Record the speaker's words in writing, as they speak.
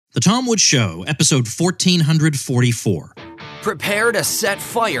The Tom Woods Show, episode 1444. Prepare to set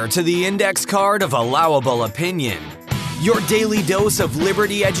fire to the index card of allowable opinion. Your daily dose of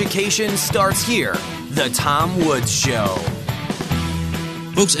liberty education starts here. The Tom Woods Show.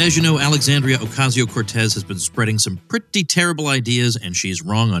 Folks, as you know, Alexandria Ocasio-Cortez has been spreading some pretty terrible ideas, and she's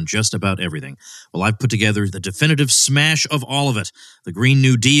wrong on just about everything. Well, I've put together the definitive smash of all of it. The Green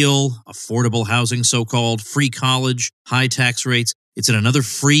New Deal, affordable housing, so-called, free college, high tax rates. It's in another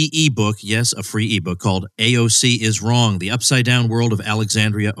free ebook, yes, a free ebook called AOC is Wrong, The Upside-Down World of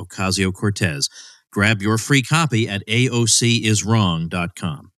Alexandria Ocasio-Cortez. Grab your free copy at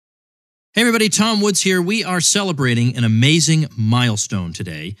aociswrong.com. Hey everybody, Tom Woods here. We are celebrating an amazing milestone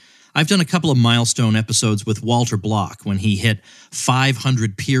today. I've done a couple of milestone episodes with Walter Block when he hit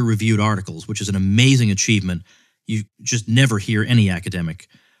 500 peer-reviewed articles, which is an amazing achievement you just never hear any academic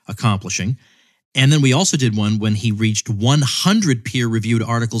accomplishing. And then we also did one when he reached 100 peer-reviewed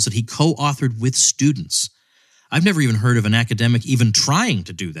articles that he co-authored with students. I've never even heard of an academic even trying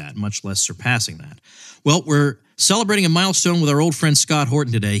to do that, much less surpassing that. Well, we're celebrating a milestone with our old friend Scott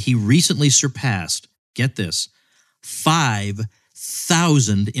Horton today. He recently surpassed, get this,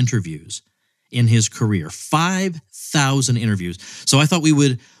 5,000 interviews in his career. 5,000 interviews. So I thought we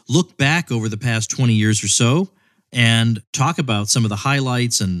would look back over the past 20 years or so and talk about some of the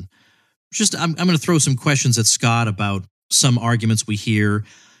highlights and I'm going to throw some questions at Scott about some arguments we hear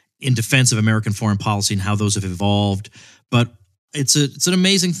in defense of American foreign policy and how those have evolved. But it's an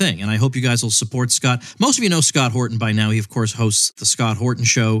amazing thing, and I hope you guys will support Scott. Most of you know Scott Horton by now. He, of course, hosts The Scott Horton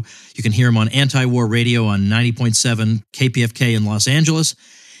Show. You can hear him on Anti-War Radio on 90.7 KPFK in Los Angeles.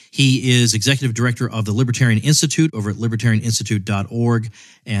 He is executive director of the Libertarian Institute over at libertarianinstitute.org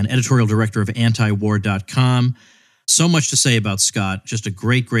and editorial director of antiwar.com. So much to say about Scott. Just a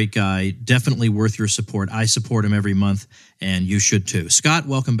great, great guy. Definitely worth your support. I support him every month, and you should too. Scott,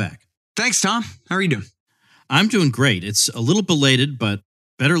 welcome back. Thanks, Tom. How are you doing? I'm doing great. It's a little belated, but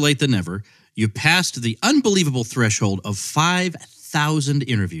better late than never. You passed the unbelievable threshold of 5,000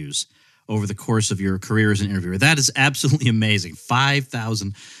 interviews over the course of your career as an interviewer. That is absolutely amazing.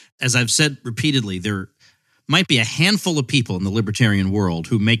 5,000. As I've said repeatedly, there might be a handful of people in the libertarian world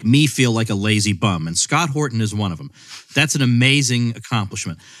who make me feel like a lazy bum, and Scott Horton is one of them. That's an amazing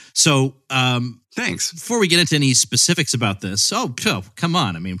accomplishment. So, thanks. Before we get into any specifics about this, come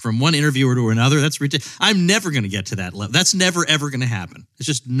on. I mean, from one interviewer to another, that's ridiculous. I'm never going to get to that level. That's never, ever going to happen. It's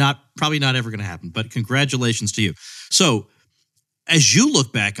just probably not ever going to happen, but congratulations to you. So, as you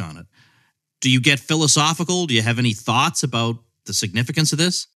look back on it, do you get philosophical? Do you have any thoughts about the significance of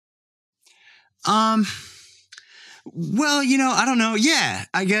this? Well, I don't know. Yeah,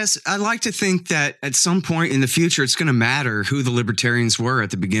 I guess I like to think that at some point in the future, it's going to matter who the libertarians were at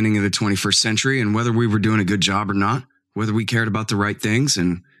the beginning of the 21st century and whether we were doing a good job or not, whether we cared about the right things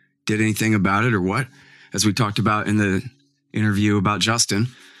and did anything about it or what. As we talked about in the interview about Justin,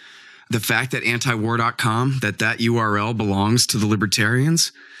 the fact that antiwar.com, that URL belongs to the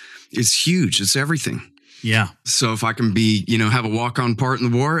libertarians is huge. It's everything. Yeah. So if I can be, have a walk-on part in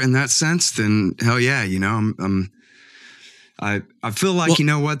the war in that sense, then hell yeah, I feel like,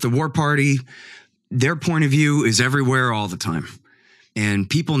 the War Party, their point of view is everywhere all the time. And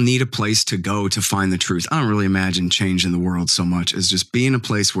people need a place to go to find the truth. I don't really imagine change in the world so much as just being a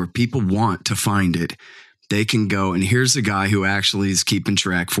place where people want to find it. They can go, and here's a guy who actually is keeping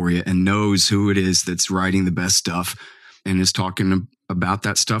track for you and knows who it is that's writing the best stuff and is talking about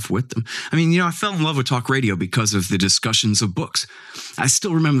that stuff with them. I mean, I fell in love with talk radio because of the discussions of books. I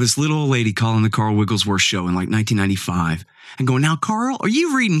still remember this little old lady calling the Carl Wigglesworth show in like 1995 and going, "Now, Carl, are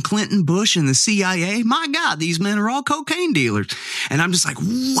you reading Clinton, Bush, and the CIA? My God, these men are all cocaine dealers." And I'm just like,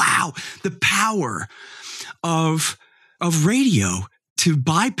 wow, the power of radio to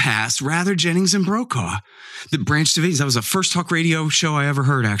bypass Rather, Jennings, and Brokaw. The Branch Davidians, that was the first talk radio show I ever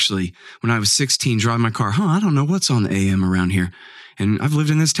heard, actually, when I was 16, driving my car. I don't know what's on the AM around here. And I've lived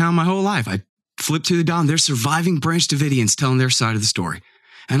in this town my whole life. I flipped through the dial, and there's surviving Branch Davidians telling their side of the story.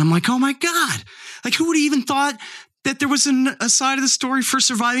 And I'm like, oh my God, like who would have even thought that there was a side of the story for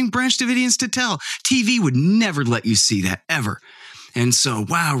surviving Branch Davidians to tell? TV would never let you see that, ever. And so,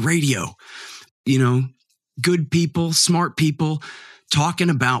 wow, radio, good people, smart people, talking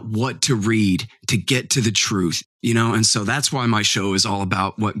about what to read to get to the truth, and so that's why my show is all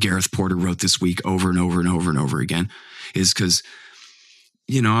about what Gareth Porter wrote this week over and over and over and over again, is because,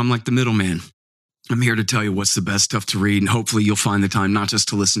 I'm like the middleman. I'm here to tell you what's the best stuff to read, and hopefully you'll find the time not just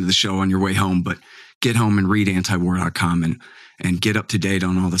to listen to the show on your way home, but get home and read antiwar.com and get up to date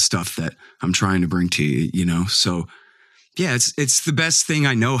on all the stuff that I'm trying to bring to you, So yeah, it's the best thing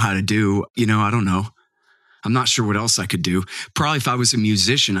I know how to do. I don't know. I'm not sure what else I could do. Probably if I was a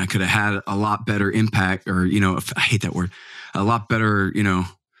musician, I could have had a lot better impact, or, I hate that word, a lot better,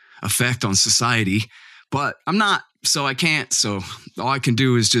 effect on society. But I'm not, so I can't. So all I can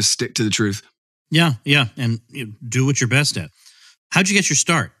do is just stick to the truth. Yeah. And do what you're best at. How'd you get your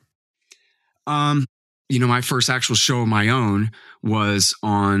start? My first actual show of my own was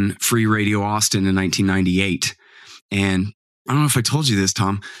on Free Radio Austin in 1998. And I don't know if I told you this,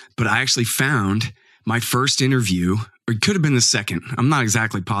 Tom, but I actually found my first interview, or it could have been the second. I'm not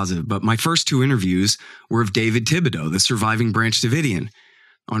exactly positive, but my first two interviews were of David Thibodeau, the surviving Branch Davidian,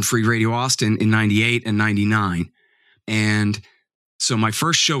 on Free Radio Austin in 98 and 99. And so my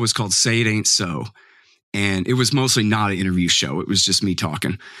first show was called Say It Ain't So. And it was mostly not an interview show. It was just me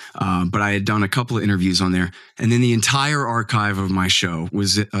talking. But I had done a couple of interviews on there. And then the entire archive of my show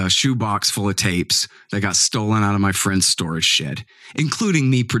was a shoebox full of tapes that got stolen out of my friend's storage shed, including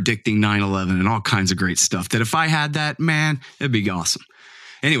me predicting 9/11 and all kinds of great stuff that if I had that, man, it'd be awesome.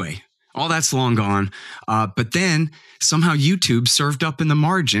 Anyway, all that's long gone. But then somehow YouTube served up in the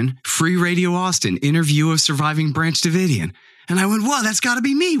margin, Free Radio Austin, interview of surviving Branch Davidian. And I went, whoa, that's got to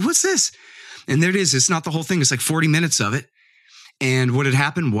be me. What's this? And there it is. It's not the whole thing. It's like 40 minutes of it. And what had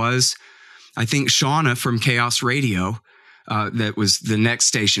happened was, I think Shauna from Chaos Radio, that was the next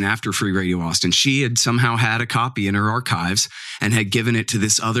station after Free Radio Austin, she had somehow had a copy in her archives and had given it to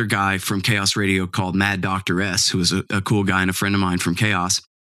this other guy from Chaos Radio called Mad Dr. S, who was a cool guy and a friend of mine from Chaos.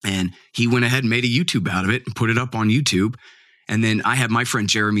 And he went ahead and made a YouTube out of it and put it up on YouTube. And then I had my friend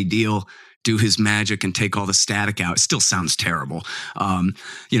Jeremy Deal do his magic and take all the static out. It still sounds terrible.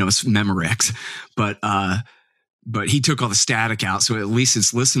 It's Memorex, but he took all the static out. So at least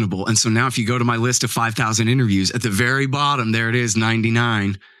it's listenable. And so now if you go to my list of 5,000 interviews, at the very bottom, there it is,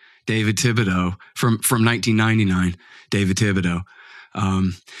 99, David Thibodeau from 1999, David Thibodeau.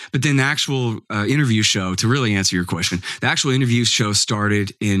 But then the actual interview show, to really answer your question, the actual interview show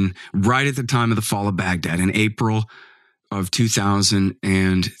started right at the time of the fall of Baghdad in April of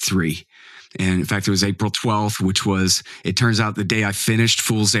 2003. And in fact, it was April 12th, which was, it turns out, the day I finished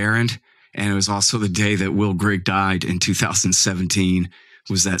Fool's Errand. And it was also the day that Will Grigg died in 2017,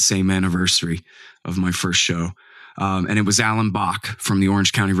 was that same anniversary of my first show. And it was Alan Bach from the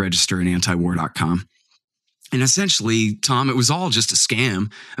Orange County Register and antiwar.com. And essentially, Tom, it was all just a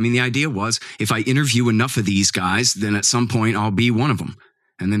scam. I mean, the idea was, if I interview enough of these guys, then at some point I'll be one of them.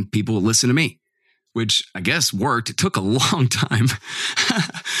 And then people will listen to me, which I guess worked. It took a long time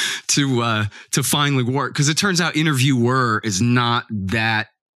to finally work, because it turns out interviewer is not that,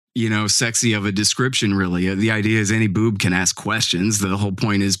 sexy of a description, really. The idea is any boob can ask questions. The whole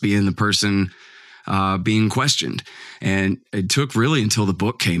point is being the person being questioned. And it took really until the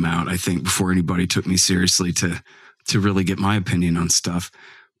book came out, I think, before anybody took me seriously to really get my opinion on stuff.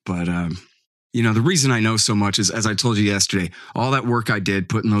 But the reason I know so much is, as I told you yesterday, all that work I did,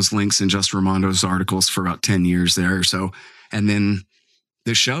 putting those links in Just Ramondo's articles for about 10 years there or so. And then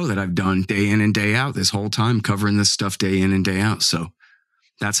the show that I've done day in and day out this whole time, covering this stuff day in and day out. So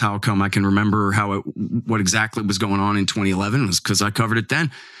that's how come I can remember what exactly was going on in 2011, was because I covered it then.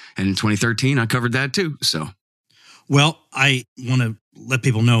 And in 2013, I covered that too. So. Well, I want to let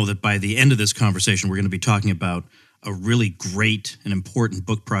people know that by the end of this conversation, we're going to be talking about a really great and important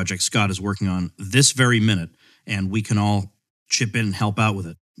book project Scott is working on this very minute, and we can all chip in and help out with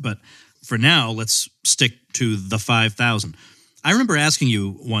it. But for now, let's stick to the 5,000. I remember asking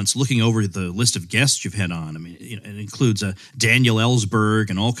you once, looking over the list of guests you've had on. I mean, it includes Daniel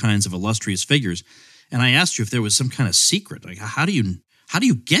Ellsberg and all kinds of illustrious figures. And I asked you if there was some kind of secret. Like, how do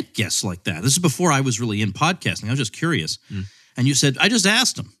you get guests like that? This is before I was really in podcasting. I was just curious. And you said, I just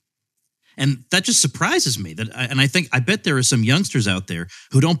asked them. And that just surprises me. I bet there are some youngsters out there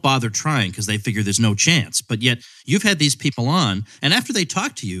who don't bother trying because they figure there's no chance. But yet you've had these people on, and after they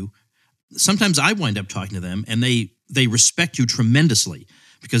talk to you, sometimes I wind up talking to them, and they respect you tremendously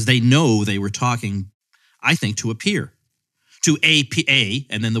because they know they were talking, I think, to a peer, to a P-A,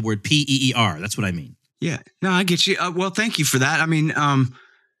 and then the word P-E-E-R. That's what I mean. Yeah. No, I get you. Well, thank you for that. I mean,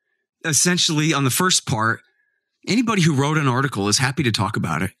 essentially on the first part, anybody who wrote an article is happy to talk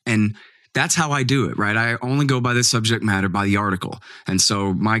about it. And that's how I do it, right? I only go by the subject matter, by the article. And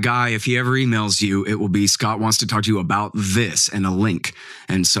so my guy, if he ever emails you, it will be, Scott wants to talk to you about this, and a link.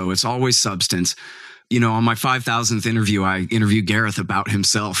 And so it's always substance. On my 5,000th interview, I interviewed Gareth about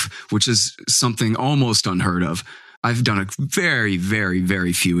himself, which is something almost unheard of. I've done a very, very,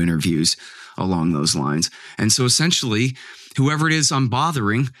 very few interviews along those lines. And so essentially, whoever it is I'm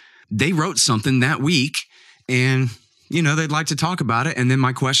bothering, they wrote something that week, and they'd like to talk about it. And then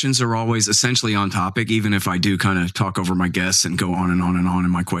my questions are always essentially on topic, even if I do kind of talk over my guests and go on and on and on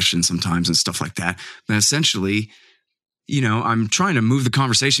in my questions sometimes and stuff like that. But essentially, I'm trying to move the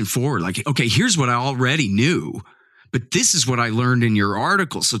conversation forward. Like, okay, here's what I already knew, but this is what I learned in your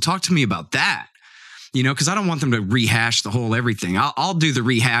article. So talk to me about that. Because I don't want them to rehash the whole everything. I'll do the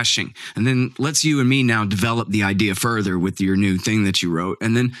rehashing, and then let's you and me now develop the idea further with your new thing that you wrote.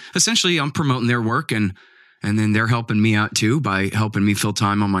 And then essentially I'm promoting their work, and then they're helping me out too by helping me fill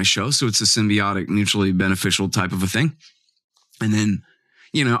time on my show. So it's a symbiotic, mutually beneficial type of a thing. And then,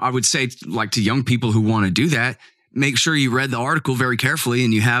 I would say, like, to young people who want to do that, make sure you read the article very carefully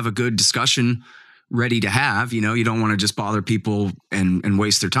and you have a good discussion ready to have. You don't want to just bother people and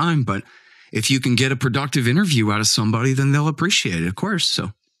waste their time, but if you can get a productive interview out of somebody, then they'll appreciate it, of course.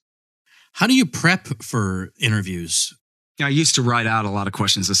 So how do you prep for interviews? I used to write out a lot of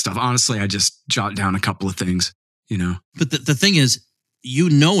questions and stuff. Honestly, I just jot down a couple of things, But the thing is,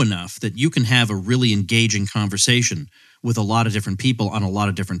 enough that you can have a really engaging conversation with a lot of different people on a lot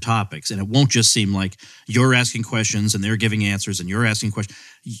of different topics. And it won't just seem like you're asking questions and they're giving answers and you're asking questions.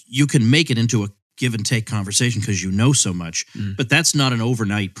 You can make it into a give and take conversation because you know so much, but that's not an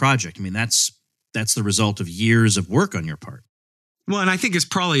overnight project. I mean, that's the result of years of work on your part. Well, and I think it's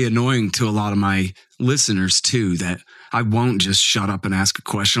probably annoying to a lot of my listeners too, that I won't just shut up and ask a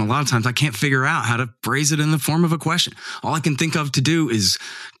question. A lot of times I can't figure out how to phrase it in the form of a question. All I can think of to do is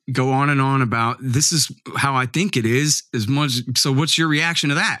go on and on about, this is how I think it is, as much. So what's your reaction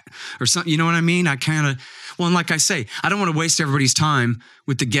to that? Or something, you know what I mean? And like I say, I don't want to waste everybody's time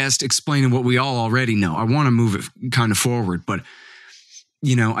with the guest explaining what we all already know. I want to move it kind of forward, but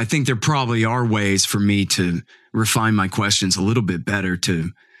I think there probably are ways for me to refine my questions a little bit better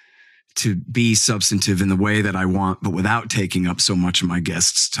to be substantive in the way that I want, but without taking up so much of my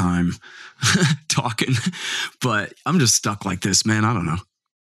guests' time talking. But I'm just stuck like this, man. I don't know.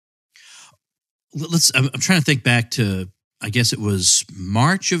 I'm trying to think back to, I guess it was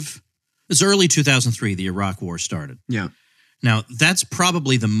early 2003, the Iraq War started. Yeah. Now, that's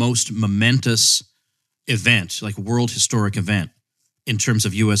probably the most momentous event, like world historic event, in terms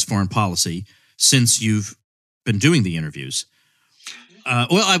of U.S. foreign policy since you've been doing the interviews.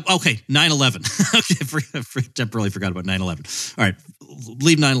 9/11. I temporarily forgot about 9/11. All right,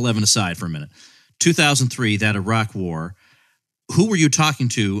 leave 9/11 aside for a minute. 2003, that Iraq War. Who were you talking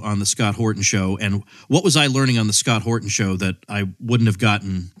to on the Scott Horton show, and what was I learning on the Scott Horton show that I wouldn't have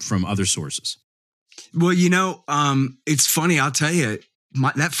gotten from other sources? Well, it's funny. I'll tell you,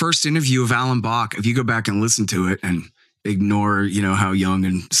 that first interview of Alan Bach, if you go back and listen to it and ignore, how young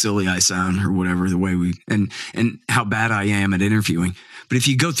and silly I sound or whatever, the way and how bad I am at interviewing. But if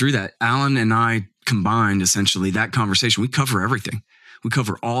you go through that, Alan and I combined, essentially, that conversation, we cover everything. We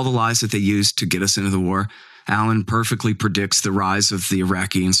cover all the lies that they used to get us into the war. Alan perfectly predicts the rise of the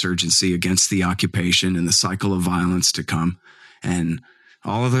Iraqi insurgency against the occupation and the cycle of violence to come. And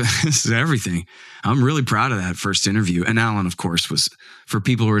all of this is everything. I'm really proud of that first interview. And Alan, of course, was, for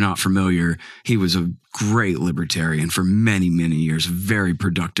people who are not familiar, he was a great libertarian for many, many years, a very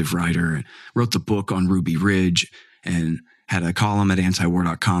productive writer, and wrote the book on Ruby Ridge and had a column at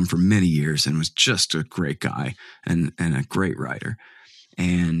antiwar.com for many years and was just a great guy and a great writer.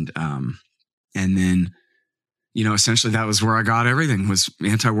 And then, essentially that was where I got everything, was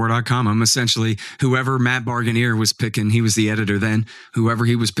antiwar.com. I'm essentially whoever Matt Barganier was picking, he was the editor then, whoever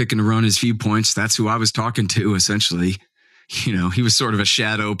he was picking to run his viewpoints, that's who I was talking to, essentially. He was sort of a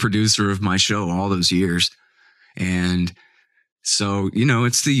shadow producer of my show all those years. And so,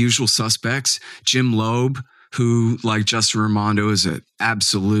 it's the usual suspects. Jim Loeb, who, like Justin Raimondo, is an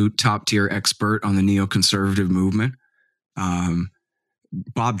absolute top-tier expert on the neoconservative movement.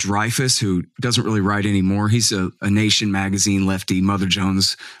 Bob Dreyfus, who doesn't really write anymore. He's a Nation magazine lefty, Mother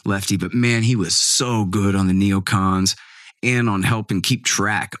Jones lefty. But man, he was so good on the neocons and on helping keep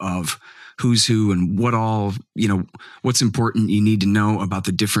track of who's who and what all, what's important you need to know about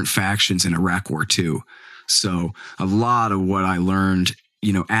the different factions in Iraq War II. So a lot of what I learned,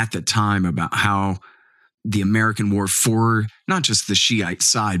 at the time about how the American war for not just the Shiite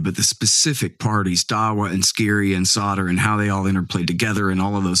side, but the specific parties, Dawa and Skiri and Sadr, and how they all interplayed together and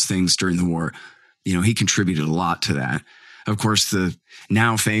all of those things during the war. He contributed a lot to that. Of course, the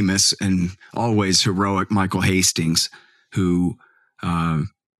now famous and always heroic Michael Hastings, who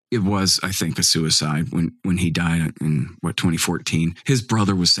it was, I think, a suicide when he died in 2014. His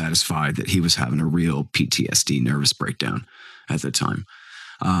brother was satisfied that he was having a real PTSD nervous breakdown at the time.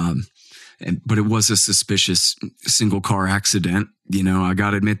 but it was a suspicious single car accident. You know, I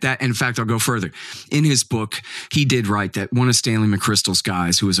got to admit that. In fact, I'll go further. In his book, he did write that one of Stanley McChrystal's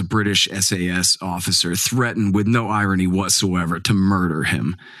guys, who was a British SAS officer, threatened with no irony whatsoever to murder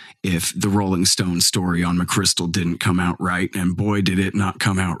him if the Rolling Stone story on McChrystal didn't come out right. And boy, did it not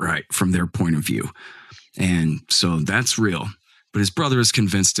come out right from their point of view. And so that's real. But his brother is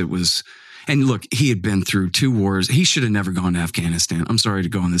convinced it was. And look, he had been through 2 wars. He should have never gone to Afghanistan. I'm sorry to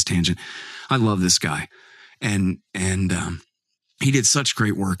go on this tangent. I love this guy. And he did such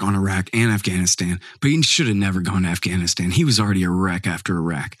great work on Iraq and Afghanistan, but he should have never gone to Afghanistan. He was already a wreck after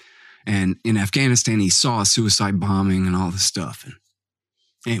Iraq. And in Afghanistan, he saw a suicide bombing and all this stuff. And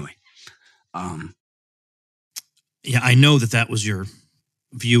anyway. Yeah, I know that was your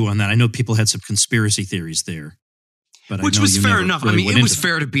view on that. I know people had some conspiracy theories there. But which was fair enough. Really, I mean, it was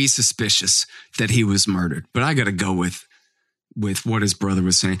fair to be suspicious that he was murdered. But I got to go with what his brother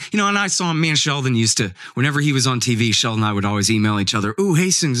was saying. You know, and I saw me and Sheldon used to, whenever he was on TV, Sheldon and I would always email each other, "Ooh,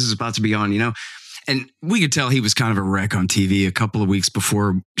 Hastings is about to be on," you know. And we could tell he was kind of a wreck on TV a couple of weeks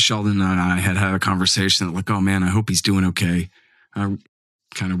before Sheldon and I had a conversation that like, "Oh man, I hope he's doing okay." I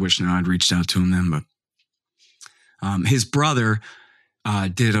kind of wish now I'd reached out to him then, but his brother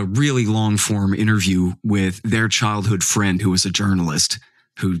did a really long form interview with their childhood friend who was a journalist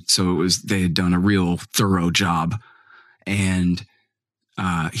they had done a real thorough job. And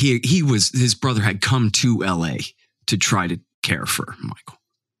his brother had come to LA to try to care for Michael.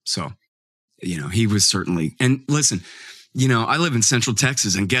 So, you know, he was certainly, and listen, you know, I live in Central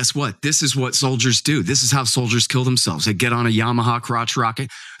Texas, and guess what? This is what soldiers do. This is how soldiers kill themselves. They get on a Yamaha crotch rocket,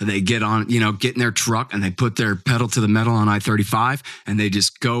 or they get in their truck, and they put their pedal to the metal on I-35, and they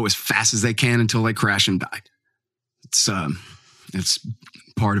just go as fast as they can until they crash and die. It's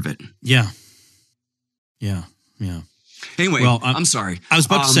part of it. Yeah. Anyway, well, I'm sorry. I was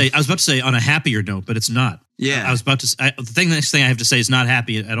about to say on a happier note, but it's not. Yeah. I was about to the next thing I have to say is not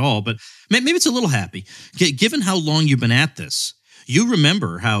happy at all, but maybe it's a little happy. Given how long you've been at this, you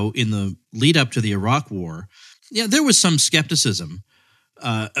remember how in the lead up to the Iraq War, there was some skepticism,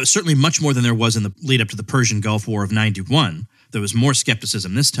 certainly much more than there was in the lead up to the Persian Gulf War of 91. There was more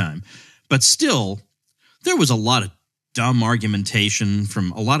skepticism this time, but still there was a lot of dumb argumentation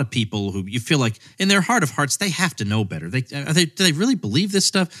from a lot of people who you feel like in their heart of hearts, they have to know better. Do they really believe this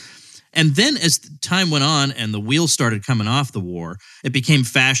stuff? And then as time went on and the wheels started coming off the war, it became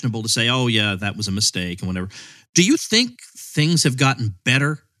fashionable to say, oh, yeah, that was a mistake and whatever. Do you think things have gotten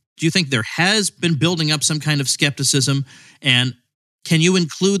better? Do you think there has been building up some kind of skepticism? And can you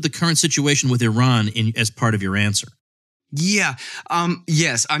include the current situation with Iran as part of your answer? Yeah.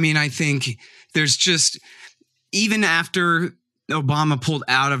 Yes. I mean, I think there's just, even after Obama pulled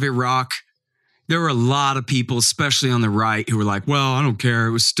out of Iraq, there were a lot of people, especially on the right, who were like, well, I don't care.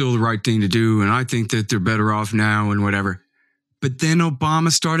 It was still the right thing to do. And I think that they're better off now and whatever. But then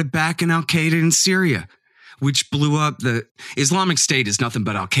Obama started backing al-Qaeda in Syria, which blew up. The Islamic State is nothing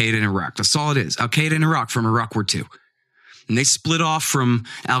but al-Qaeda in Iraq. That's all it is. Al-Qaeda in Iraq from Iraq War II. And they split off from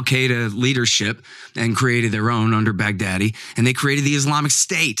al-Qaeda leadership and created their own under Baghdadi. And they created the Islamic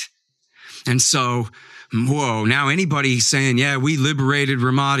State. And so, whoa, now anybody saying, yeah, we liberated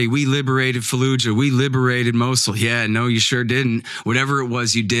Ramadi, we liberated Fallujah, we liberated Mosul. Yeah, no, you sure didn't. Whatever it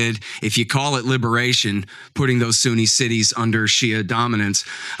was you did, if you call it liberation, putting those Sunni cities under Shia dominance,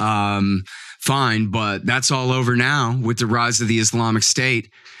 fine, but that's all over now with the rise of the Islamic State.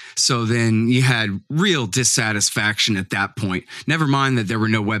 So then you had real dissatisfaction at that point. Never mind that there were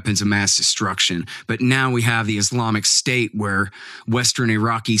no weapons of mass destruction. But now we have the Islamic State where Western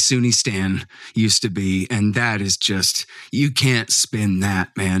Iraqi Sunnistan used to be. And that is just, you can't spin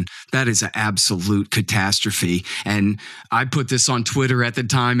that, man. That is an absolute catastrophe. And I put this on Twitter at the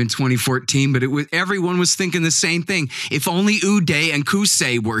time in 2014, but everyone was thinking the same thing. If only Uday and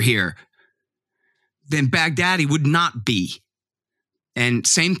Qusay were here, then Baghdadi would not be. And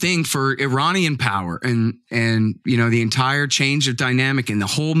same thing for Iranian power and you know, the entire change of dynamic in the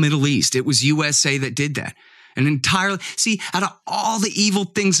whole Middle East. It was USA that did that. And entirely, see, out of all the evil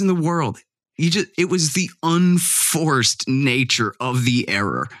things in the world, it was the unforced nature of the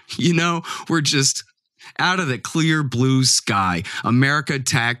error. You know, we're just out of the clear blue sky. America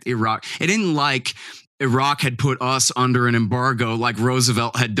attacked Iraq. It didn't like Iraq had put us under an embargo like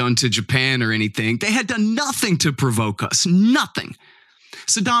Roosevelt had done to Japan or anything. They had done nothing to provoke us, nothing.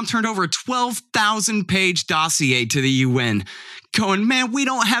 Saddam turned over a 12,000-page dossier to the UN going, man, we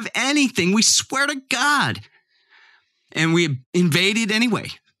don't have anything. We swear to God. And we invaded anyway.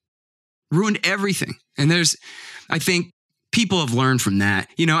 Ruined everything. And I think people have learned from that.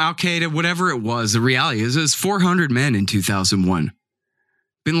 You know, al-Qaeda, whatever it was, the reality is it was 400 men in 2001.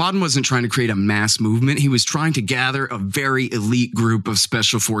 Bin Laden wasn't trying to create a mass movement. He was trying to gather a very elite group of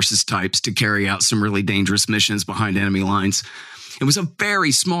special forces types to carry out some really dangerous missions behind enemy lines. It was a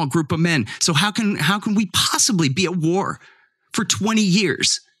very small group of men. So how can we possibly be at war for 20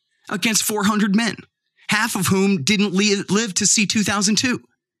 years against 400 men, half of whom didn't live to see 2002,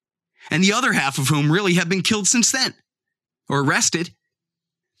 and the other half of whom really have been killed since then or arrested?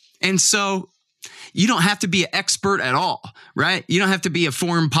 And so you don't have to be an expert at all, right? You don't have to be a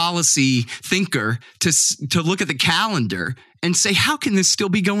foreign policy thinker to look at the calendar and say, how can this still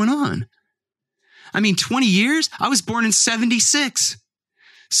be going on? I mean, 20 years? I was born in 76.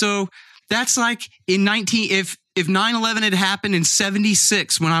 So that's like if 9/11 had happened in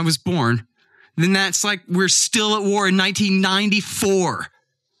 76 when I was born, then that's like we're still at war in 1994.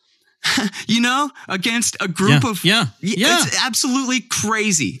 Against a group of... Yeah. It's absolutely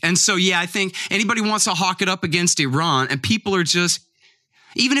crazy. And so, I think anybody wants to hawk it up against Iran, and people are just...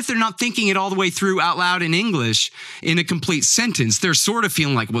 Even if they're not thinking it all the way through out loud in English in a complete sentence, they're sort of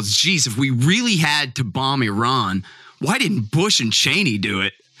feeling like, well, geez, if we really had to bomb Iran, why didn't Bush and Cheney do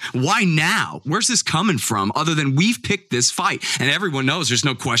it? Why now? Where's this coming from other than we've picked this fight? And everyone knows there's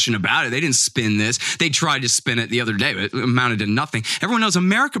no question about it. They didn't spin this. They tried to spin it the other day, but it amounted to nothing. Everyone knows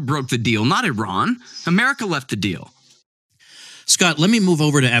America broke the deal, not Iran. America left the deal. Scott, let me move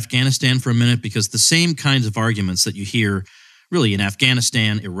over to Afghanistan for a minute, because the same kinds of arguments that you hear really in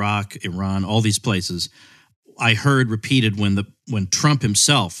Afghanistan, Iraq, Iran, all these places, I heard repeated when Trump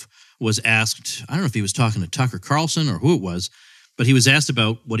himself was asked, I don't know if he was talking to Tucker Carlson or who it was, but he was asked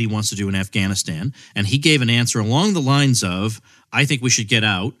about what he wants to do in Afghanistan, and he gave an answer along the lines of, I think we should get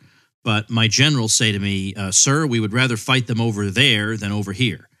out, but my generals say to me, sir, we would rather fight them over there than over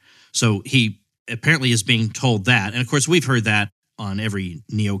here. So he apparently is being told that. And of course, we've heard that on every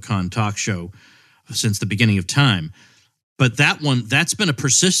neocon talk show since the beginning of time. But that's been a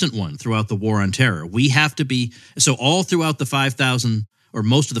persistent one throughout the war on terror. We have to be, so all throughout the 5,000 or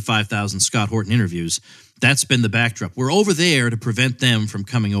most of the 5,000 Scott Horton interviews, that's been the backdrop. We're over there to prevent them from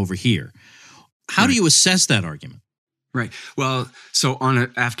coming over here. How do you assess that argument? Right. Well, so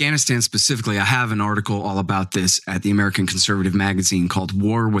on Afghanistan specifically, I have an article all about this at the American Conservative magazine called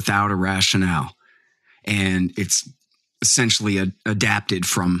War Without a Rationale. And it's essentially adapted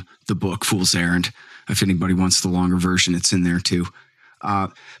from the book Fool's Errand. If anybody wants the longer version, it's in there too.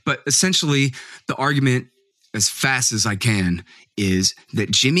 But essentially, the argument, as fast as I can, is that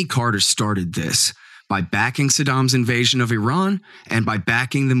Jimmy Carter started this by backing Saddam's invasion of Iran and by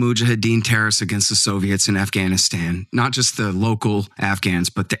backing the Mujahideen terrorists against the Soviets in Afghanistan, not just the local Afghans,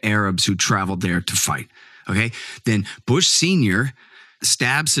 but the Arabs who traveled there to fight. Okay. Then Bush Sr.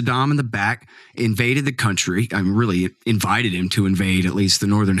 stabbed Saddam in the back, invaded the country. Really invited him to invade at least the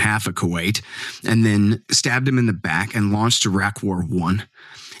northern half of Kuwait, and then stabbed him in the back and launched Iraq War I,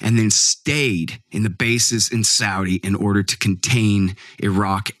 and then stayed in the bases in Saudi in order to contain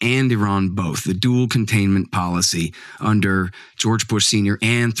Iraq and Iran both, the dual containment policy under George Bush Sr.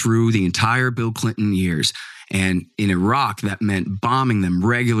 and through the entire Bill Clinton years. And in Iraq, that meant bombing them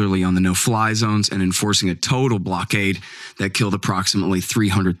regularly on the no-fly zones and enforcing a total blockade that killed approximately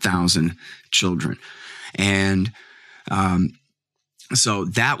 300,000 children. And so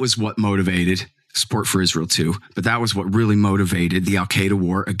that was what motivated support for Israel too, but that was what really motivated the Al-Qaeda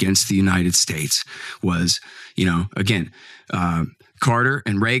war against the United States was, Carter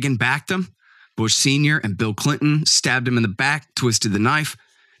and Reagan backed them. Bush Sr. and Bill Clinton stabbed him in the back, twisted the knife.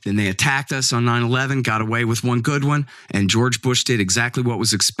 Then they attacked us on 9/11, got away with one good one, and George Bush did exactly what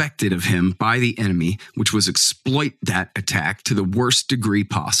was expected of him by the enemy, which was exploit that attack to the worst degree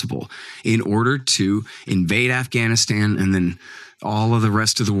possible in order to invade Afghanistan and then all of the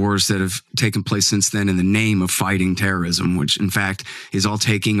rest of the wars that have taken place since then in the name of fighting terrorism, which in fact is all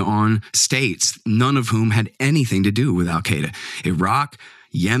taking on states, none of whom had anything to do with Al-Qaeda. Iraq,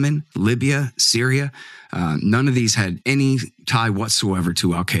 Yemen, Libya, Syria, none of these had any tie whatsoever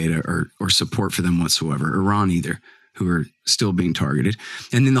to Al-Qaeda or support for them whatsoever. Iran either, who are still being targeted.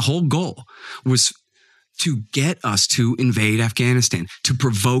 And then the whole goal was to get us to invade Afghanistan, to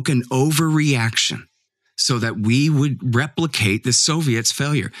provoke an overreaction so that we would replicate the Soviets'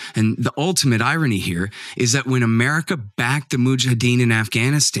 failure. And the ultimate irony here is that when America backed the Mujahideen in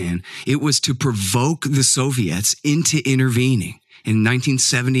Afghanistan, it was to provoke the Soviets into intervening in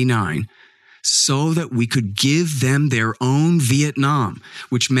 1979 so that we could give them their own Vietnam,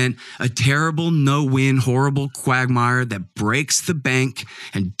 which meant a terrible, no-win, horrible quagmire that breaks the bank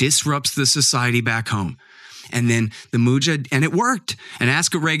and disrupts the society back home. And then the Mujahid, and it worked. And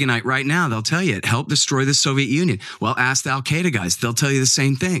ask a Reaganite right now, they'll tell you it helped destroy the Soviet Union. Well, ask the Al-Qaeda guys, they'll tell you the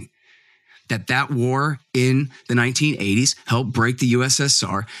same thing. that war in the 1980s helped break the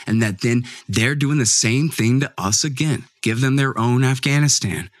USSR, and that then they're doing the same thing to us again, give them their own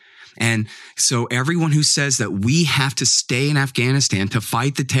Afghanistan. And so everyone who says that we have to stay in Afghanistan to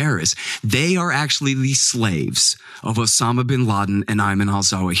fight the terrorists, they are actually the slaves of Osama bin Laden and Ayman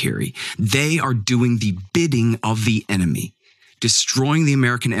al-Zawahiri. They are doing the bidding of the enemy, destroying the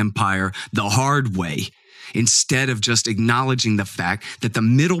American empire the hard way, instead of just acknowledging the fact that the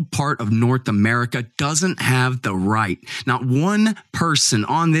middle part of North America doesn't have the right. Not one person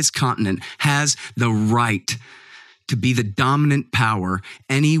on this continent has the right to be the dominant power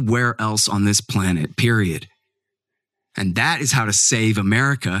anywhere else on this planet, period. And that is how to save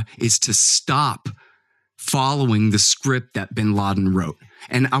America, is to stop following the script that bin Laden wrote.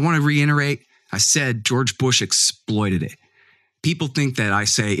 And I want to reiterate, I said George Bush exploited it. People think that I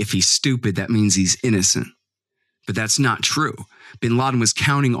say if he's stupid, that means he's innocent. But that's not true. Bin Laden was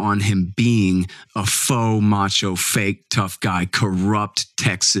counting on him being a faux, macho, fake, tough guy, corrupt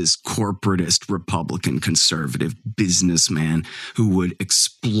Texas corporatist, Republican, conservative businessman who would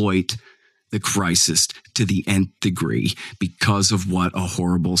exploit the crisis to the nth degree because of what a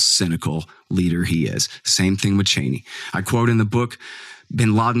horrible, cynical leader he is. Same thing with Cheney. I quote in the book,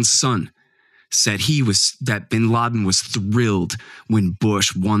 bin Laden's son said that bin Laden was thrilled when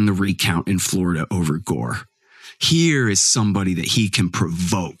Bush won the recount in Florida over Gore. Here is somebody that he can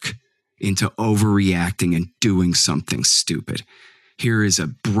provoke into overreacting and doing something stupid. Here is a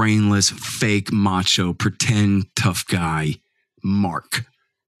brainless, fake, macho, pretend tough guy, Mark,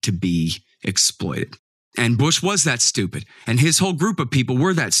 to be exploited. And Bush was that stupid. And his whole group of people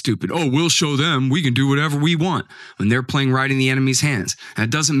were that stupid. Oh, we'll show them. We can do whatever we want. When they're playing right in the enemy's hands. And it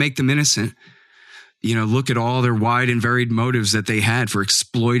doesn't make them innocent. You know, look at all their wide and varied motives that they had for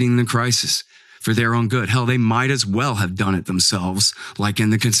exploiting the crisis for their own good. Hell, they might as well have done it themselves, like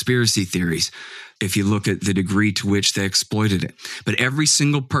in the conspiracy theories, if you look at the degree to which they exploited it. But every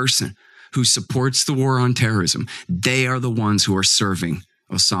single person who supports the war on terrorism, they are the ones who are serving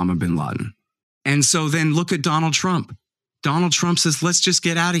Osama bin Laden. And so then look at Donald Trump. Donald Trump says, let's just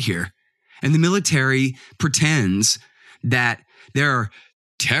get out of here. And the military pretends that there are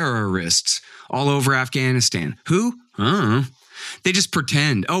terrorists all over Afghanistan. Who? They just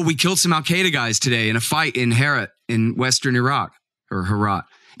pretend, oh, we killed some Al-Qaeda guys today in a fight in Herat in Western Iraq, or Herat,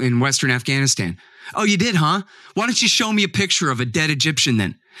 in Western Afghanistan. Oh, you did, huh? Why don't you show me a picture of a dead Egyptian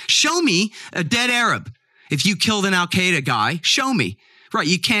then? Show me a dead Arab. If you killed an Al-Qaeda guy, show me. Right,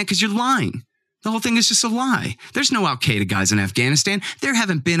 you can't because you're lying. The whole thing is just a lie. There's no Al-Qaeda guys in Afghanistan. There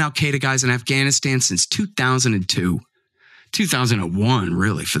haven't been Al-Qaeda guys in Afghanistan since 2002. 2001,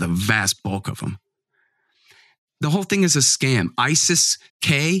 really, for the vast bulk of them. The whole thing is a scam.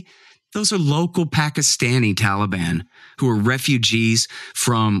 ISIS-K, those are local Pakistani Taliban who are refugees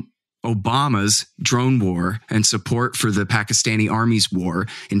from Obama's drone war and support for the Pakistani Army's war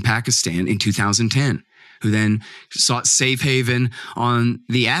in Pakistan in 2010, who then sought safe haven on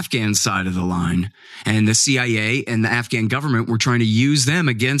the Afghan side of the line. And the CIA and the Afghan government were trying to use them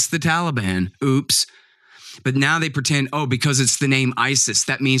against the Taliban. Oops. But now they pretend, oh, because it's the name ISIS,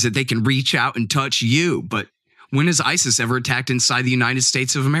 that means that they can reach out and touch you. But when has ISIS ever attacked inside the United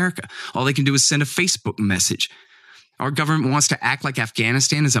States of America? All they can do is send a Facebook message. Our government wants to act like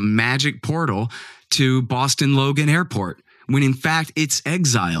Afghanistan is a magic portal to Boston Logan Airport, when in fact it's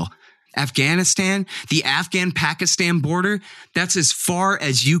exile. Afghanistan, the Afghan-Pakistan border, that's as far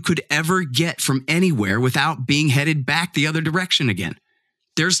as you could ever get from anywhere without being headed back the other direction again.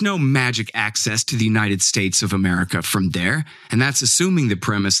 There's no magic access to the United States of America from there, and that's assuming the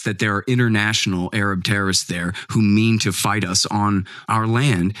premise that there are international Arab terrorists there who mean to fight us on our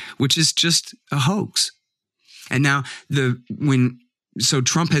land, which is just a hoax. And now, so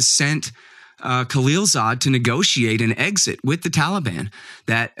Trump has sent Khalilzad to negotiate an exit with the Taliban.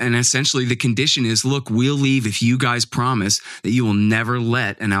 And essentially the condition is, look, we'll leave if you guys promise that you will never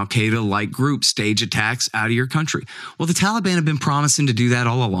let an Al-Qaeda-like group stage attacks out of your country. Well, the Taliban have been promising to do that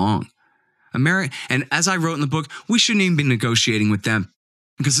all along. And as I wrote in the book, we shouldn't even be negotiating with them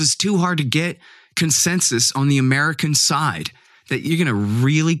because it's too hard to get consensus on the American side that you're going to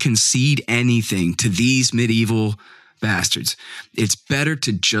really concede anything to these medieval bastards. It's better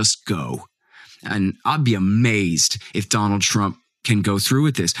to just go. And I'd be amazed if Donald Trump can go through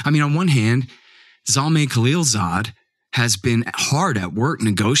with this. I mean, on one hand, Zalmay Khalilzad has been hard at work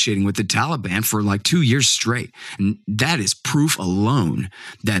negotiating with the Taliban for like 2 years straight. And that is proof alone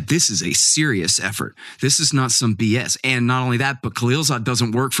that this is a serious effort. This is not some BS. And not only that, but Khalilzad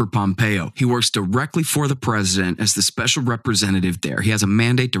doesn't work for Pompeo. He works directly for the president as the special representative there. He has a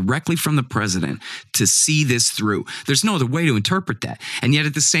mandate directly from the president to see this through. There's no other way to interpret that. And yet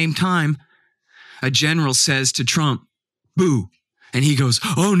at the same time, a general says to Trump, boo. And he goes,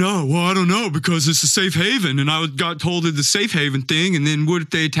 oh, no, well, I don't know, because it's a safe haven. And I got told it's the safe haven thing. And then what if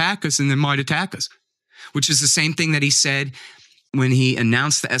they attack us and they might attack us? Which is the same thing that he said when he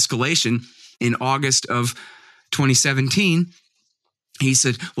announced the escalation in August of 2017. He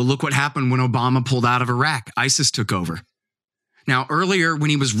said, well, look what happened when Obama pulled out of Iraq. ISIS took over. Now, earlier when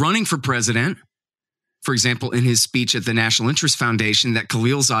he was running for president, for example, in his speech at the National Interest Foundation that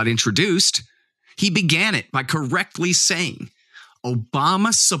Khalilzad introduced, he began it by correctly saying,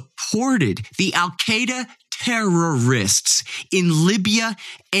 Obama supported the al-Qaeda terrorists in Libya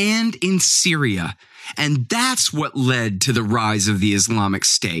and in Syria. And that's what led to the rise of the Islamic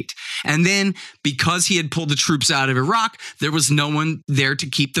State. And then because he had pulled the troops out of Iraq, there was no one there to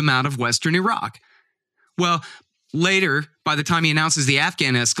keep them out of Western Iraq. Well, later, by the time he announces the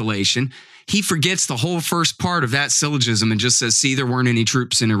Afghan escalation, he forgets the whole first part of that syllogism and just says, see, there weren't any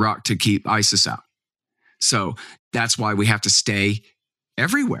troops in Iraq to keep ISIS out. So that's why we have to stay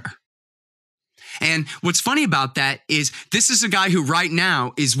everywhere. And what's funny about that is this is a guy who right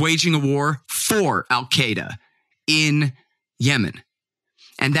now is waging a war for al-Qaeda in Yemen.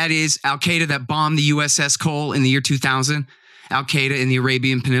 And that is al-Qaeda that bombed the USS Cole in the year 2000, al-Qaeda in the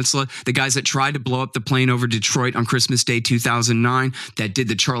Arabian Peninsula, the guys that tried to blow up the plane over Detroit on Christmas Day 2009, that did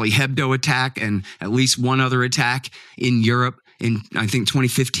the Charlie Hebdo attack and at least one other attack in Europe in, I think,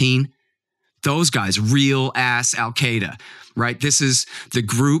 2015. Those guys, real ass al-Qaeda, right? This is the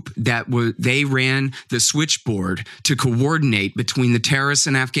group that they ran the switchboard to coordinate between the terrorists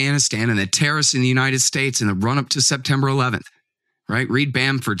in Afghanistan and the terrorists in the United States in the run up to September 11th, right? Read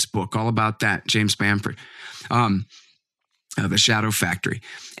Bamford's book, all about that, James Bamford, The Shadow Factory.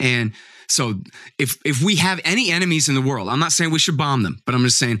 And so if we have any enemies in the world, I'm not saying we should bomb them, but I'm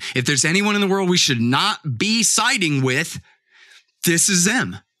just saying if there's anyone in the world we should not be siding with, this is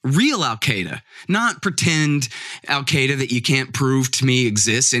them. Real al-Qaeda, not pretend al-Qaeda that you can't prove to me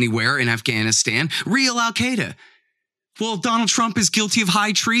exists anywhere in Afghanistan. Real al-Qaeda. Well, Donald Trump is guilty of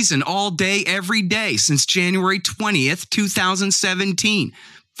high treason all day, every day since January 20th, 2017,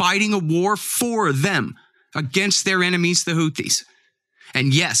 fighting a war for them against their enemies, the Houthis.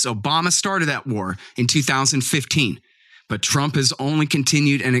 And yes, Obama started that war in 2015. But Trump has only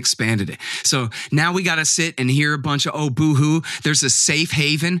continued and expanded it. So now we got to sit and hear a bunch of, oh, boo-hoo, there's a safe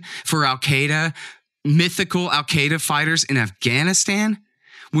haven for al-Qaeda, mythical al-Qaeda fighters in Afghanistan,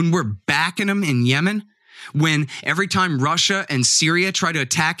 when we're backing them in Yemen, when every time Russia and Syria try to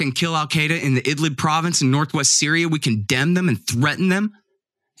attack and kill al-Qaeda in the Idlib province in northwest Syria, we condemn them and threaten them.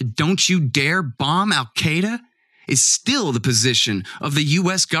 Don't you dare bomb al-Qaeda is still the position of the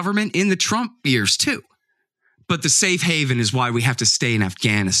U.S. government in the Trump years, too. But the safe haven is why we have to stay in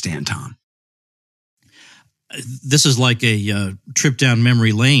Afghanistan, Tom. This is like a trip down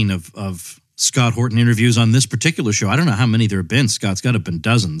memory lane of Scott Horton interviews on this particular show. I don't know how many there have been, Scott. It's got to have been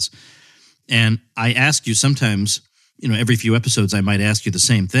dozens. And I ask you sometimes, every few episodes I might ask you the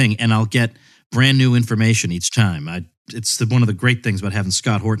same thing, and I'll get brand new information each time. It's one of the great things about having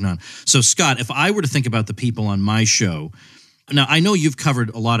Scott Horton on. So, Scott, if I were to think about the people on my show, now, I know you've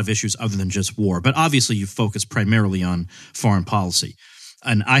covered a lot of issues other than just war, but obviously you focus primarily on foreign policy.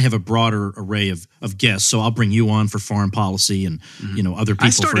 And I have a broader array of guests, so I'll bring you on for foreign policy and other people for economics. I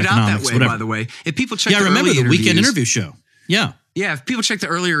started out that way, whatever. By the way. If people check the remember early the weekend interview show. Yeah. Yeah, if people check the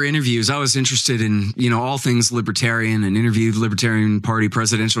earlier interviews, I was interested in, all things libertarian and interviewed Libertarian Party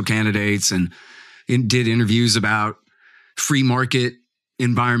presidential candidates and did interviews about free market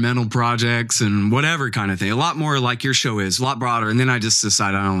environmental projects and whatever kind of thing. A lot more like your show is, a lot broader. And then I just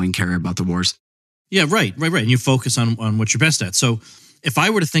decided I don't even care about the wars. Yeah, right. And you focus on what you're best at. So if I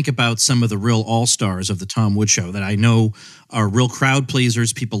were to think about some of the real all-stars of the Tom Wood Show that I know are real crowd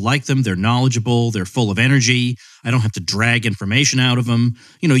pleasers, people like them, they're knowledgeable, they're full of energy, I don't have to drag information out of them,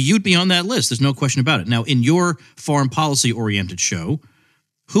 you'd be on that list. There's no question about it. Now, in your foreign policy-oriented show,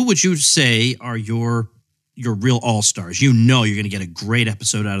 who would you say are your real all-stars? You're going to get a great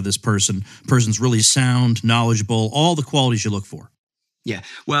episode out of this person. Person's really sound, knowledgeable, all the qualities you look for. Yeah.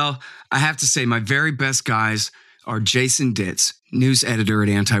 Well, I have to say my very best guys are Jason Ditz, news editor at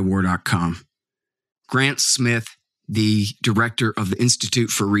antiwar.com. Grant Smith, the director of the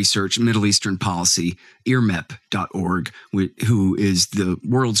Institute for Research, Middle Eastern Policy, IRMEP.org, who is the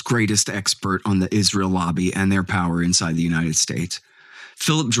world's greatest expert on the Israel lobby and their power inside the United States.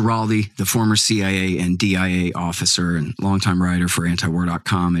 Philip Giraldi, the former CIA and DIA officer and longtime writer for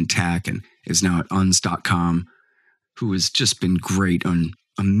antiwar.com and TAC and is now at UNS.com, who has just been great on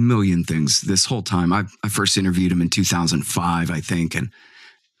a million things this whole time. I first interviewed him in 2005, I think, and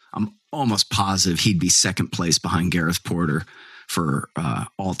I'm almost positive he'd be second place behind Gareth Porter for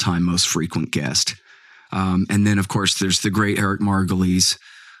all all-time most frequent guest. And then, of course, there's the great Eric Margulies,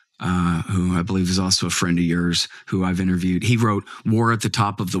 who I believe is also a friend of yours, who I've interviewed. He wrote War at the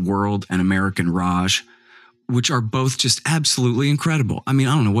Top of the World and American Raj, which are both just absolutely incredible. I mean,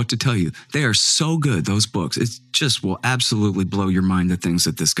 I don't know what to tell you. They are so good, those books. It just will absolutely blow your mind, the things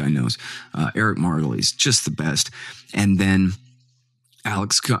that this guy knows. Eric Margulies, just the best. And then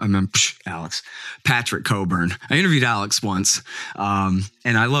Patrick Coburn. I interviewed Alex once, and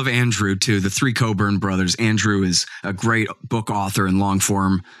I love Andrew too. The three Coburn brothers. Andrew is a great book author and long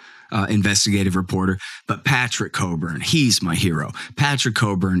form investigative reporter, but Patrick Coburn, he's my hero. Patrick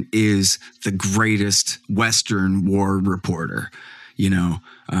Coburn is the greatest Western war reporter. You know,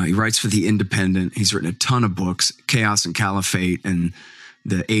 he writes for The Independent. He's written a ton of books, Chaos and Caliphate and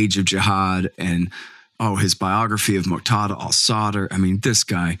The Age of Jihad, and his biography of Muqtada al-Sadr. I mean, this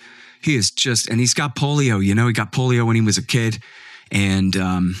guy, he is just, and he's got polio. You know, he got polio when he was a kid, and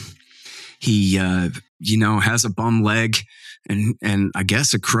he has a bum leg and I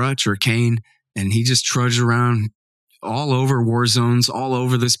guess a crutch or a cane, and he just trudged around all over war zones, all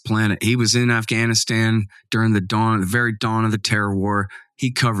over this planet. He was in Afghanistan during the very dawn of the terror war.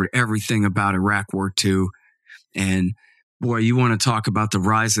 He covered everything about Iraq War II. And boy, you want to talk about the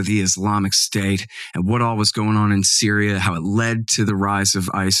rise of the Islamic State and what all was going on in Syria, how it led to the rise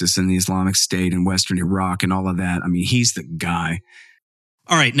of ISIS and the Islamic State in Western Iraq and all of that. I mean, he's the guy.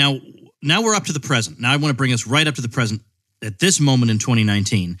 All right, now we're up to the present. Now I want to bring us right up to the present at this moment in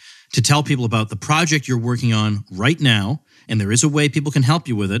 2019 to tell people about the project you're working on right now. And there is a way people can help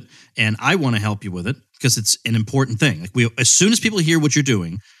you with it. And I want to help you with it because it's an important thing. Like as soon as people hear what you're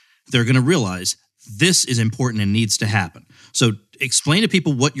doing, they're going to realize this is important and needs to happen. So explain to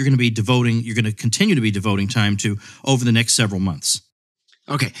people what you're going to continue to be devoting time to over the next several months.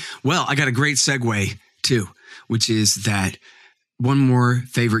 Okay. Well, I got a great segue too, which is that one more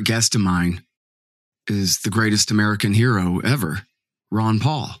favorite guest of mine is the greatest American hero ever, Ron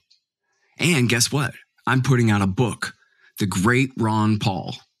Paul. And guess what? I'm putting out a book, The Great Ron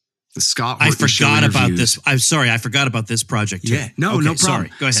Paul. The Scott Horton Show I forgot about interviews. this. I'm sorry, I forgot about this project too. Yeah, no problem.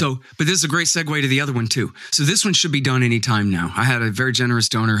 Sorry. Go ahead. But this is a great segue to the other one too. So this one should be done anytime now. I had a very generous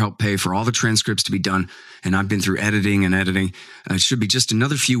donor help pay for all the transcripts to be done, and I've been through editing. It should be just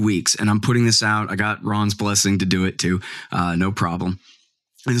another few weeks, and I'm putting this out. I got Ron's blessing to do it too. No problem.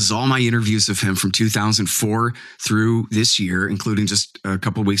 And this is all my interviews of him from 2004 through this year, including just a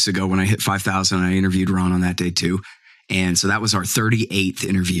couple of weeks ago when I hit 5,000. I interviewed Ron on that day too. And so that was our 38th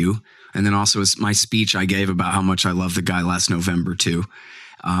interview. And then also my speech I gave about how much I love the guy last November too,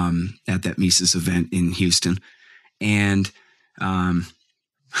 at that Mises event in Houston. And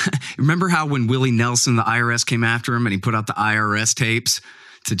remember how when Willie Nelson, the IRS came after him and he put out the IRS tapes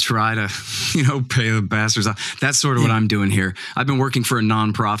to try to, pay the bastards off? That's sort of what I'm doing here. I've been working for a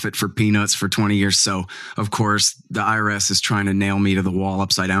nonprofit for peanuts for 20 years. So of course the IRS is trying to nail me to the wall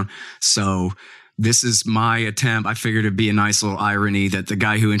upside down. So this is my attempt. I figured it'd be a nice little irony that the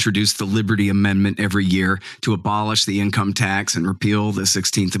guy who introduced the Liberty Amendment every year to abolish the income tax and repeal the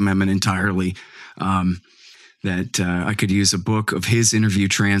 16th Amendment entirely, that I could use a book of his interview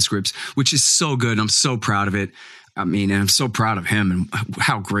transcripts, which is so good. I'm so proud of it. I mean, and I'm so proud of him and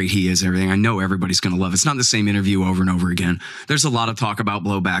how great he is and everything. I know everybody's going to love it. It's not the same interview over and over again. There's a lot of talk about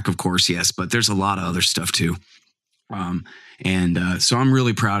blowback, of course, yes, but there's a lot of other stuff too. So I'm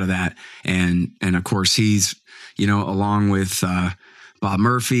really proud of that. And of course he's, along with, Bob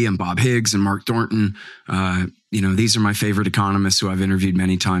Murphy and Bob Higgs and Mark Thornton, these are my favorite economists who I've interviewed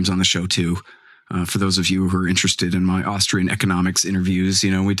many times on the show too. For those of you who are interested in my Austrian economics interviews,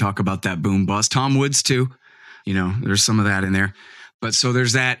 we talk about that boom bust. Tom Woods too, there's some of that in there. But so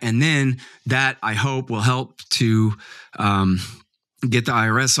there's that. And then that I hope will help to, get the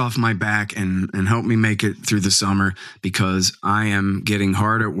IRS off my back and help me make it through the summer, because I am getting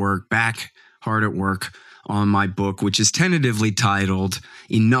hard at work on my book, which is tentatively titled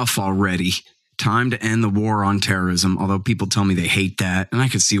Enough Already, Time to End the War on Terrorism. Although people tell me they hate that, and I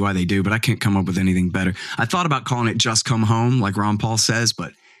can see why they do, but I can't come up with anything better. I thought about calling it Just Come Home, like Ron Paul says,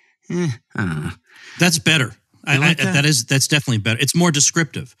 but I don't know. That's better. That's definitely better. It's more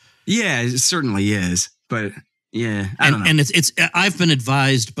descriptive. Yeah, it certainly is. But yeah, I don't know. And it's I've been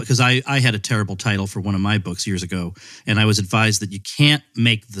advised, because I had a terrible title for one of my books years ago, and I was advised that you can't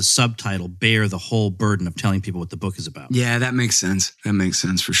make the subtitle bear the whole burden of telling people what the book is about. Yeah, that makes sense. That makes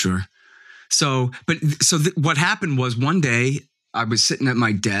sense for sure. So what happened was one day I was sitting at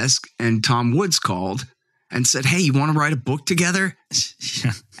my desk and Tom Woods called and said, "Hey, you want to write a book together?"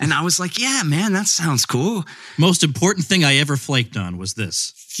 Yeah. And I was like, "Yeah, man, that sounds cool." Most important thing I ever flaked on was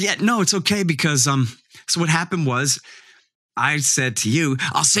this. Yeah, no, it's okay, because so what happened was I said to you,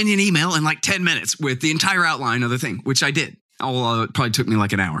 I'll send you an email in like 10 minutes with the entire outline of the thing, which I did. Although it probably took me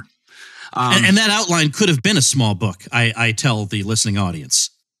like an hour. And that outline could have been a small book, I tell the listening audience.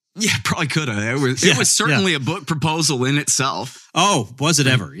 Yeah, probably could have. It was certainly a book proposal in itself. Oh, was it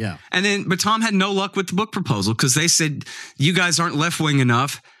ever? Yeah. But Tom had no luck with the book proposal because they said, you guys aren't left-wing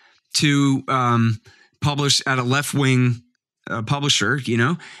enough to publish at a left-wing publisher,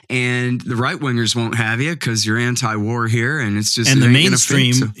 and the right-wingers won't have you because you're anti-war here, and it's just... And the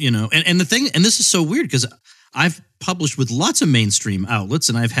mainstream, and the thing, and this is so weird because I've published with lots of mainstream outlets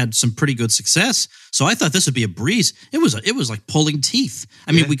and I've had some pretty good success. So I thought this would be a breeze. It was like pulling teeth.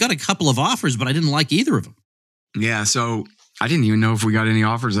 I mean, we got a couple of offers, but I didn't like either of them. Yeah. So I didn't even know if we got any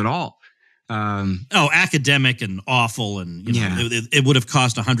offers at all. Academic and awful. And it would have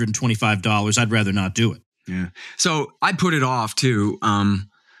cost $125. I'd rather not do it. Yeah. So I put it off too,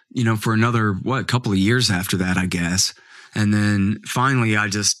 for another, couple of years after that, I guess. And then finally I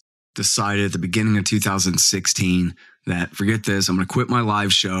just decided at the beginning of 2016 that forget this, I'm going to quit my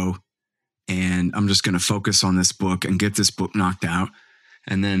live show and I'm just going to focus on this book and get this book knocked out.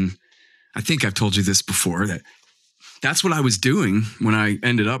 And then I think I've told you this before, that's what I was doing when I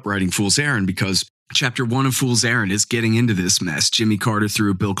ended up writing Fool's Errand, because chapter 1 of Fool's Errand is getting into this mess, Jimmy Carter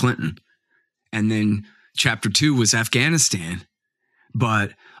through Bill Clinton. And then chapter 2 was Afghanistan.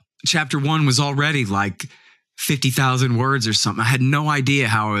 But chapter 1 was already like 50,000 words or something. I had no idea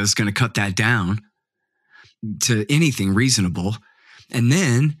how I was going to cut that down to anything reasonable. And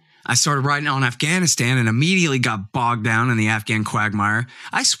then I started writing on Afghanistan and immediately got bogged down in the Afghan quagmire.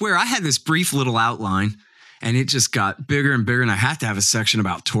 I swear I had this brief little outline and it just got bigger and bigger. And I had to have a section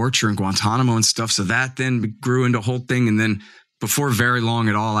about torture and Guantanamo and stuff. So that then grew into a whole thing. And then before very long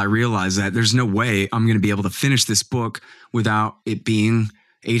at all, I realized that there's no way I'm going to be able to finish this book without it being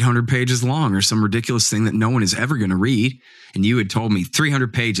 800 pages long or some ridiculous thing that no one is ever going to read. And you had told me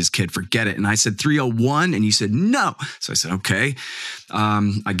 300 pages, kid, forget it. And I said 301 and you said no. So I said, okay,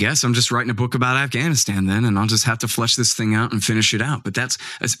 I guess I'm just writing a book about Afghanistan then, and I'll just have to flesh this thing out and finish it out. But that's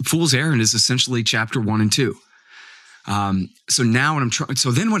Fool's Errand is essentially chapter 1 and 2. So now what I'm trying,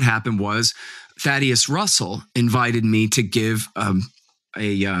 so then what happened was Thaddeus Russell invited me to give like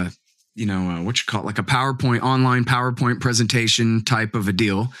a online PowerPoint presentation type of a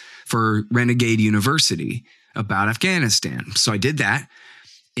deal for Renegade University about Afghanistan. So I did that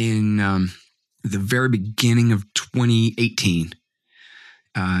in the very beginning of 2018,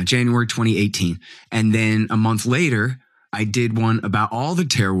 January 2018. And then a month later, I did one about all the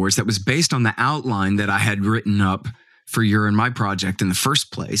terror wars that was based on the outline that I had written up for your and my project in the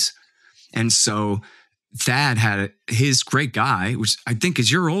first place. And so Thad had his great guy, which I think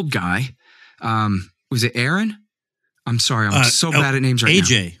is your old guy. Was it Aaron? I'm sorry. I'm so bad at names right now.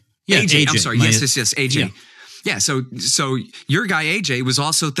 AJ. Yeah, AJ. AJ. I'm sorry. Yes, AJ. Yeah. So your guy, AJ, was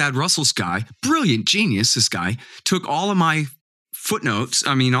also Thad Russell's guy. Brilliant genius. This guy took all of my footnotes.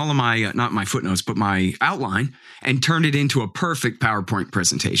 I mean, all of my, not my footnotes, but my outline, and turned it into a perfect PowerPoint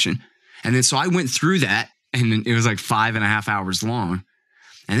presentation. And then so I went through that, and it was like 5.5 hours long.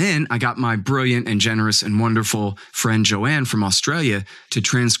 And then I got my brilliant and generous and wonderful friend Joanne from Australia to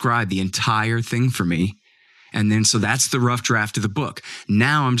transcribe the entire thing for me. And then so that's the rough draft of the book.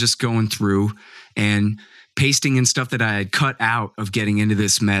 Now I'm just going through and pasting in stuff that I had cut out of getting into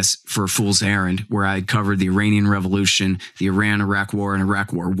this mess for Fool's Errand, where I had covered the Iranian Revolution, the Iran-Iraq War, and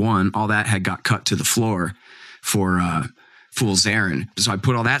Iraq War I. All that had got cut to the floor for Fool's Errand. So I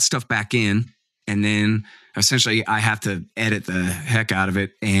put all that stuff back in, and then essentially I have to edit the heck out of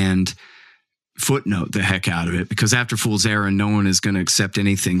it and footnote the heck out of it, because after Fool's Errand, no one is going to accept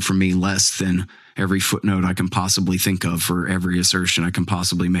anything from me less than every footnote I can possibly think of for every assertion I can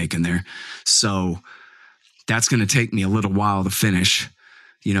possibly make in there. So that's going to take me a little while to finish,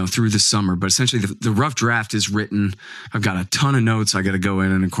 through the summer. But essentially the rough draft is written. I've got a ton of notes I got to go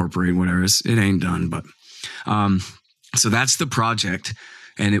in and incorporate, whatever. It ain't done, but so that's the project.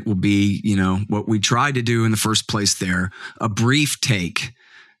 And it will be, what we tried to do in the first place there, a brief take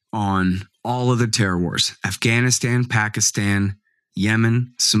on all of the terror wars: Afghanistan, Pakistan,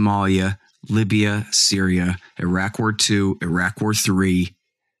 Yemen, Somalia, Libya, Syria, Iraq War II, Iraq War III.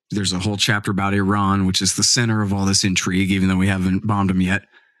 There's a whole chapter about Iran, which is the center of all this intrigue, even though we haven't bombed them yet.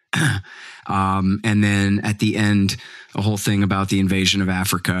 And then at the end, a whole thing about the invasion of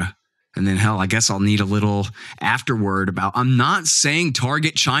Africa. And then, hell, I guess I'll need a little afterword about, I'm not saying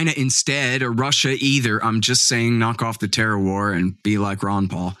target China instead or Russia either. I'm just saying knock off the terror war and be like Ron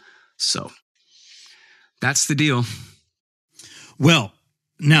Paul. So that's the deal. Well,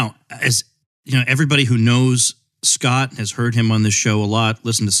 now, as everybody who knows Scott, has heard him on this show a lot,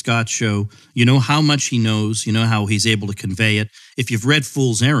 listened to Scott's show. You know how much he knows. You know how he's able to convey it. If you've read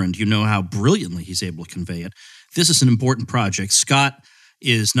Fool's Errand, you know how brilliantly he's able to convey it. This is an important project. Scott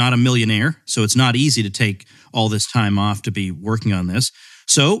is not a millionaire, so it's not easy to take all this time off to be working on this.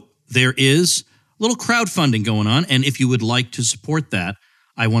 So there is a little crowdfunding going on, and if you would like to support that,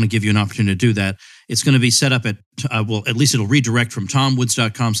 I want to give you an opportunity to do that. It's going to be set up at, at least it'll redirect from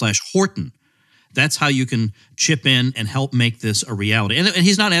tomwoods.com/Horton. That's how you can chip in and help make this a reality. And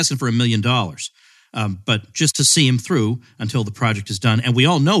he's not asking for $1 million, but just to see him through until the project is done. And we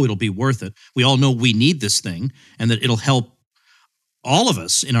all know it'll be worth it. We all know we need this thing and that it'll help all of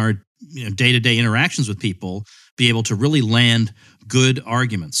us in our day-to-day interactions with people be able to really land good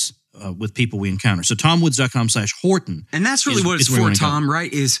arguments with people we encounter. So tomwoods.com/Horton. And that's really what it's for, Tom, right?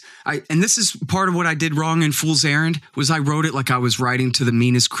 And this is part of what I did wrong in Fool's Errand, was I wrote it like I was writing to the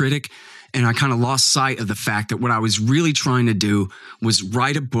meanest critic. And I kind of lost sight of the fact that what I was really trying to do was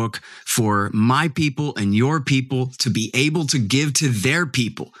write a book for my people and your people to be able to give to their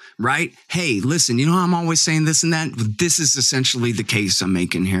people, right? Hey, listen, you know how I'm always saying this and that? This is essentially the case I'm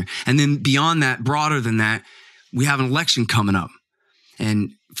making here. And then beyond that, broader than that, we have an election coming up.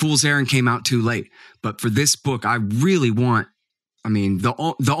 And Fool's Errand came out too late. But for this book, I really want,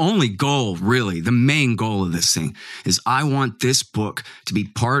 the only goal, really, the main goal of this thing is I want this book to be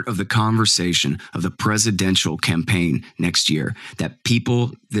part of the conversation of the presidential campaign next year. That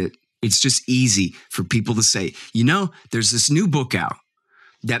it's just easy for people to say, there's this new book out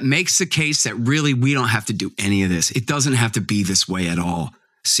that makes the case that really we don't have to do any of this. It doesn't have to be this way at all.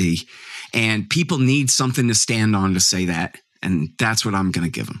 See? And people need something to stand on to say that. And that's what I'm going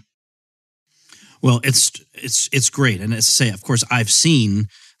to give them. Well, it's great. And as I say, of course, I've seen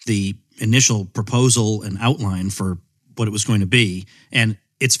the initial proposal and outline for what it was going to be, and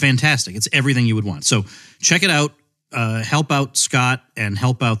it's fantastic. It's everything you would want. So check it out. Help out Scott and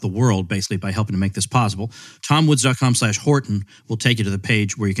help out the world, basically, by helping to make this possible. tomwoods.com/Horton will take you to the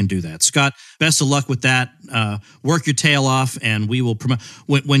page where you can do that. Scott, best of luck with that. Work your tail off, and we will promote.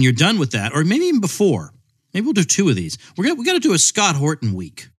 When you're done with that, or maybe even before, maybe we'll do 2 of these. We got to do a Scott Horton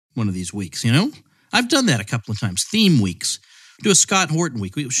week one of these weeks, I've done that a couple of times, theme weeks. Do a Scott Horton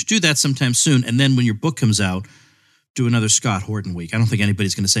week. We should do that sometime soon. And then when your book comes out, do another Scott Horton week. I don't think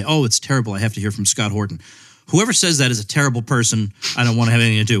anybody's going to say, oh, it's terrible, I have to hear from Scott Horton. Whoever says that is a terrible person I don't want to have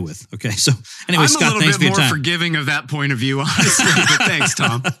anything to do with. Okay, so anyway, Scott, thanks for your time. I'm a little bit more forgiving of that point of view, honestly, but thanks,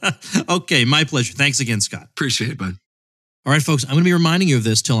 Tom. Okay, my pleasure. Thanks again, Scott. Appreciate it, bud. All right, folks, I'm going to be reminding you of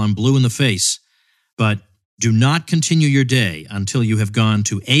this till I'm blue in the face, but do not continue your day until you have gone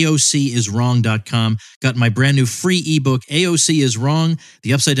to AOCisWrong.com. Got my brand new free ebook, AOC is Wrong,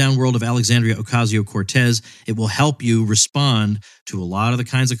 The Upside Down World of Alexandria Ocasio-Cortez. It will help you respond to a lot of the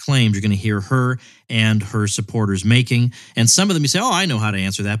kinds of claims you're going to hear her and her supporters making. And some of them you say, oh, I know how to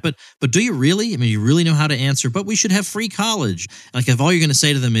answer that. But do you really? You really know how to answer, but we should have free college. Like if all you're going to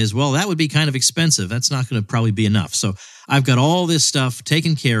say to them is, well, that would be kind of expensive. That's not going to probably be enough. So I've got all this stuff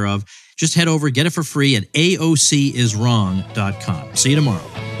taken care of. Just head over, get it for free at AOCisWrong.com. See you tomorrow.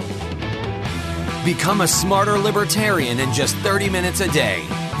 Become a smarter libertarian in just 30 minutes a day.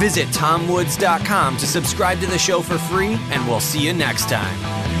 Visit tomwoods.com to subscribe to the show for free, and we'll see you next time.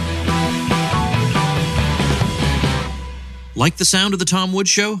 Like the sound of The Tom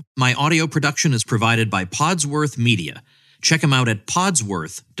Woods Show? My audio production is provided by Podsworth Media. Check them out at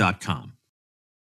podsworth.com.